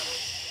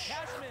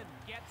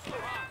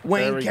 There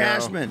Wayne we go.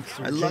 Cashman.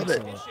 I love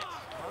it.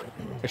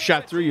 A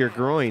shot through your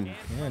groin.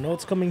 Yeah, I know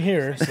it's coming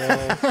here, so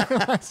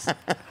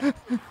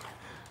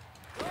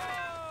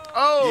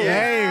Oh,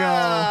 There you go.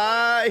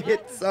 I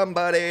hit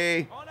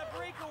somebody.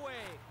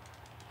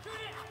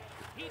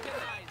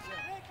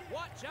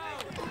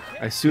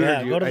 I suitored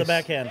yeah, you. go to I the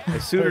backhand. I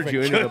suitored Perfect.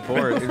 you into the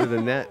board, into the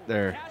net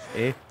there.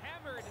 Eh?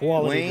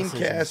 Quality Wayne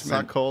decisions.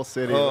 Cashman. Suckhole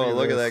City. Oh,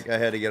 look at this. that guy.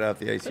 Had to get off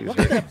the ice. He was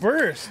Look at hurt. that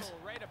burst.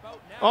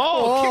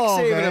 Oh,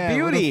 kick save and a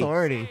man, with beauty.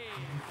 authority.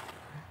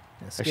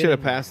 I should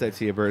have passed that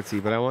to you,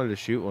 Bertzy, but I wanted to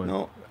shoot one.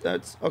 No,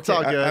 that's okay.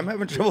 all good. I'm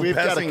having trouble We've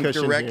got a passing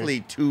cushion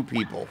directly to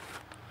people.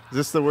 Is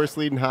this the worst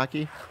lead in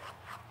hockey?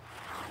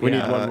 We need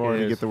Yeah, one more it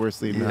to is. get the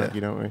worst lead in Yeah. hockey,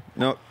 don't we?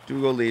 No,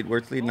 do go lead.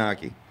 Where's lead in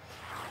hockey?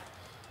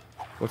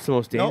 What's the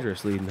most Nope.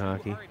 dangerous lead in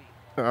hockey?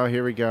 Oh,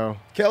 here we go.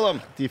 Kill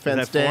him.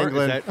 Defense Is that four?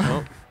 dangling. Is that,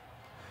 oh,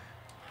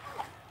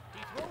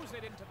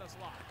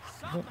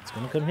 Oh, it's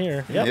going to come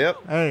here. Yep. Yep.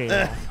 There you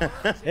go.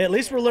 Hey, at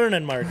least we're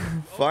learning, Mark.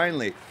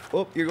 Finally.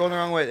 Oh, you're going the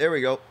wrong way. There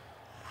we go.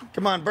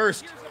 Come on,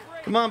 burst.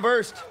 Come on,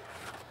 burst.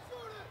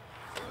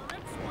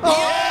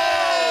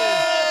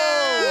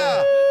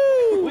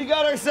 Oh! We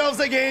got ourselves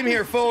a game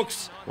here,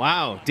 folks.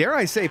 wow. Dare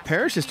I say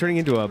Parrish is turning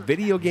into a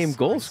video game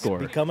goal scorer.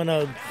 Becoming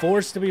a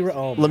force to be.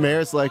 Oh,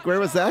 Lemaire's like, where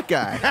was that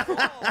guy?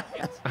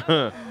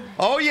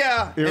 Oh,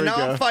 yeah. Here and we now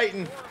go. I'm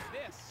fighting.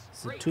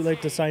 is it too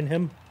late to sign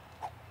him?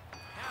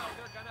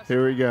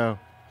 Here we go.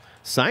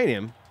 Sign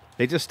him.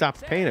 They just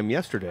stopped paying him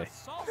yesterday.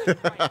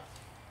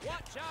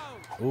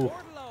 Ooh.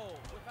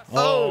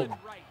 Oh.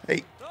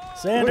 Hey,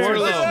 Sanders.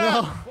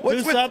 Bordello.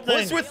 what's Do something.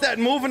 what's with that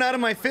moving out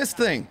of my fist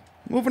thing?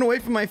 Moving away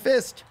from my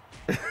fist.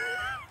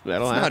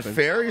 That'll It's not happen.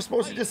 fair. You're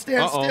supposed to just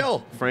stand Uh-oh.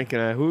 still. Frank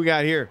and I. Who we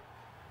got here?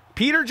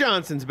 Peter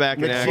Johnson's back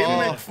in McFall. Kid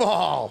action.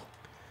 McFall.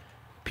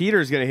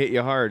 Peter's going to hit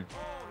you hard.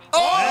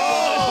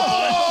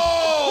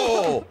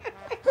 Oh!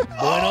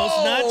 Buenos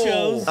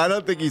nachos. I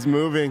don't think he's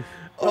moving. He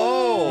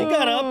Oh!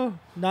 got up.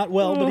 Not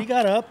well, but he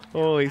got up.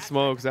 Holy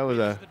smokes. That was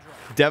a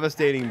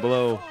devastating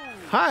blow.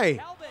 Hi.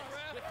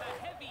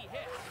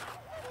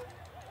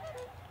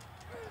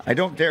 I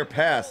don't dare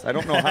pass. I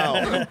don't know how.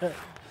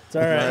 It's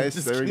all right.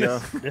 Nice. There we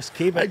go. Just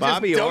keep I it. just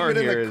Bobby dump Orr it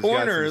in here the has got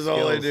corner some is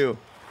all I skills. do.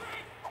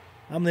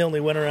 I'm the only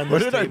winner on Where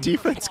this did our team.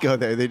 defense go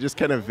there? They just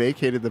kind of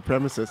vacated the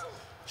premises.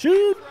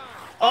 Shoot!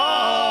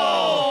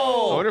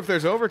 I wonder if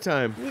there's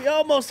overtime. We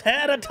almost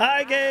had a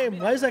tie game.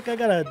 Why is that guy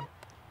got a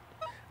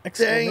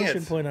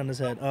exclamation it. point on his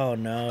head? Oh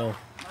no!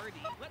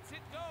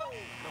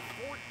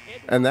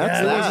 And that's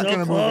Yeah, it that. was Gonna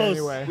move close.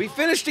 anyway. We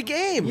finished a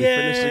game. Yeah,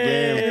 finished the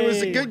game. And it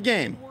was a good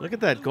game. Look at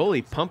that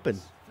goalie pumping.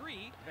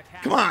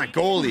 Come on,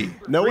 goalie.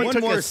 No one One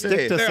took more a stick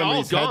save. to They're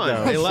all somebody's head, gone.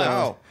 though. They left.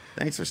 Wow.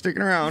 Thanks for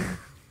sticking around.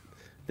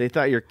 They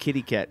thought your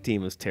kitty cat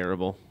team was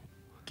terrible.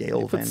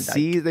 Gail Van Put Dyke.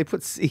 C's, they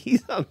put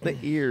C's on the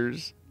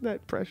ears. Isn't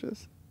that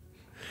precious?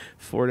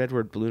 Fort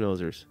Edward Blue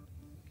Nosers.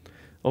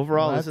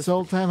 Overall, Well, this that's is,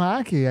 old time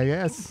hockey, I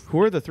guess.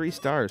 who are the 3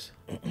 stars?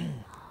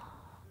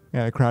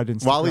 Yeah, the crowd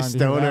didn't. Wally stick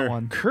around to hear Stoner. that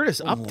one.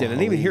 Curtis Upton. I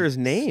didn't even hear his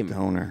name.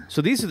 Stoner.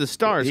 So these are the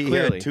stars, He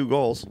clearly. had 2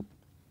 goals.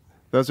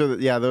 Those are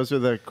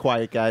the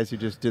quiet guys who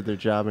just did their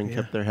job and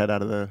kept their head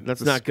out of the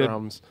That's the not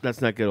scrums. good. That's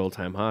not good old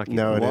time hockey.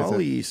 No, it isn't.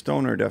 Wally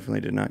Stoner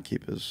definitely did not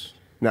keep his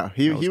No,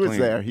 he That was was clean.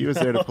 there. He was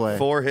there to play.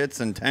 4 hits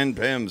and 10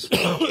 pims.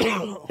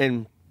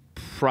 And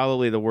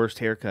probably the worst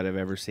haircut I've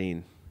ever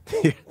seen.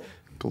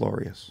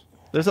 Glorious.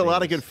 There's a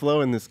lot of good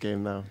flow in this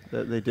game, though.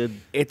 That they did.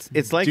 It's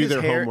like Do his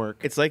their hair.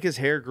 homework. It's like his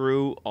hair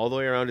grew all the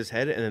way around his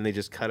head, and then they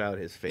just cut out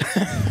his face.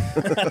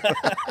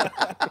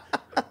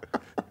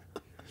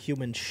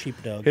 Human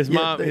sheepdog. His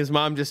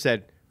mom just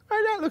said,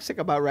 "Oh, that looks like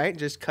about right," and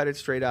just cut it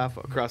straight off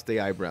across the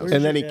eyebrows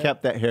And then he Yeah.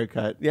 kept that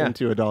haircut Yeah.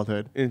 into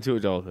adulthood. into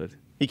adulthood.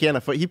 He can't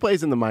afford. He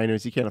plays in the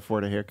minors. He can't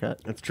afford a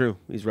haircut. That's true.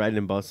 He's riding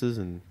in buses,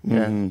 and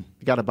Yeah, you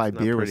got to buy not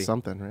beer with pretty.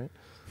 something, right?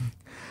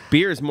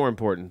 beer is more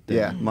important. Than,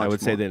 Yeah, I much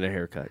would say more. than a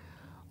haircut.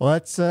 Well,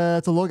 that's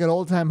a look at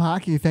old time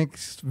hockey.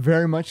 Thanks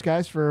very much,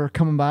 guys, for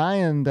coming by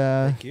and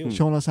you.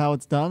 showing us how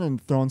it's done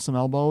and throwing some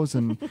elbows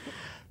and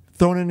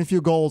throwing in a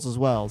few goals as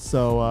well.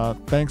 So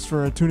thanks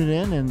for tuning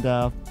in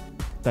and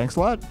thanks a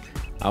lot.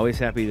 Always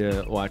happy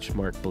to watch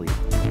Mark bleed.